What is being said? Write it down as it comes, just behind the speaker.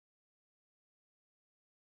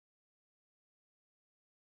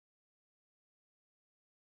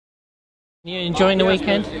You enjoying the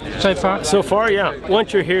weekend so far? So far, yeah.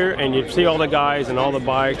 Once you're here and you see all the guys and all the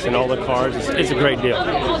bikes and all the cars, it's a great deal.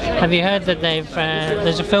 Have you heard that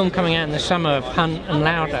there's a film coming out in the summer of Hunt and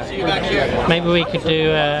Lauder? Maybe we could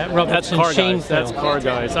do Robertson Sheen film. That's car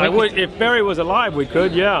guys. I would, if Barry was alive, we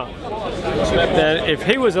could, yeah. If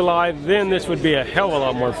he was alive, then this would be a hell of a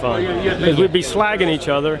lot more fun. Because we'd be slagging each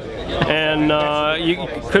other, and you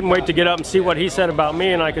couldn't wait to get up and see what he said about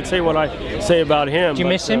me, and I could say what I say about him. Do you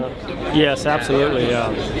miss him? Yes, absolutely,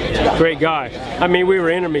 yeah. Great guy. I mean, we were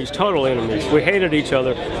enemies, total enemies. We hated each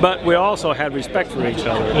other, but we also had respect for each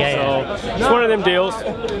other. Yeah, so it's one of them deals.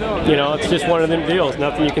 You know, it's just one of them deals.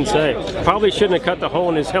 Nothing you can say. Probably shouldn't have cut the hole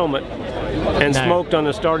in his helmet and smoked on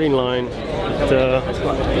the starting line.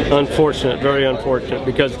 Unfortunate, very unfortunate,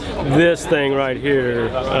 because this thing right here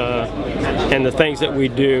and the things that we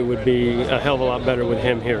do would be a hell of a lot better with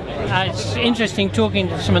him here. It's interesting talking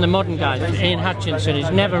to some of the modern guys. Ian Hutchinson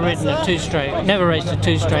has never ridden a two-stroke, never raced a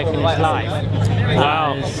two-stroke in his life.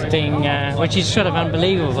 Wow. Which is sort of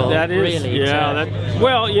unbelievable. That is, really. Yeah.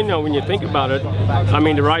 Well, you know, when you think about it, I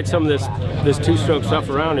mean, to ride some of this two-stroke stuff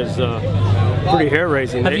around is pretty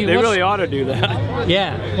hair-raising. They really ought to do that.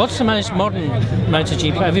 Yeah. What's the most modern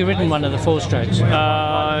MotoGP? Have you ridden one of the four-strokes?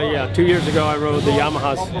 Yeah. 2 years ago, I rode the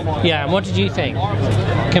Yamahas. Yeah. And what did you think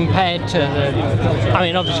compared to the? I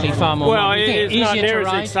mean, obviously far more. Well, it's not near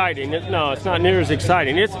as exciting. No, it's not near as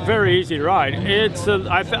exciting. It's very easy to ride. It's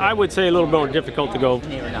I would say a little more difficult to go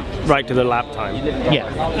right to the lap time. Yeah.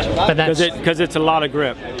 But that's because it's a lot of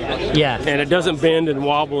grip. Yeah. And it doesn't bend and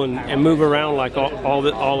wobble and move around like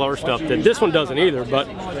all our stuff did. This one doesn't either, but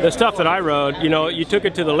the stuff that I rode, you know, you took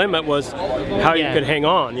it to the limit was how you could hang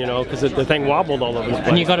on, you know, because the thing wobbled all over the place.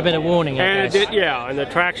 And you got a bit of warning, I guess. It did, yeah, and the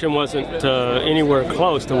traction wasn't anywhere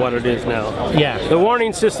close to what it is now. Yeah. The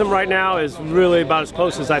warning system right now is really about as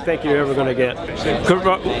close as I think you're ever going to get.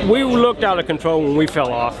 We looked out of control when we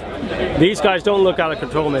fell off. These guys don't look out of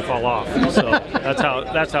control when they fall off. So that's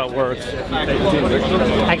how it works.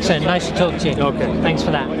 Excellent. Nice to talk to you. Okay. Thanks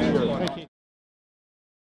for that.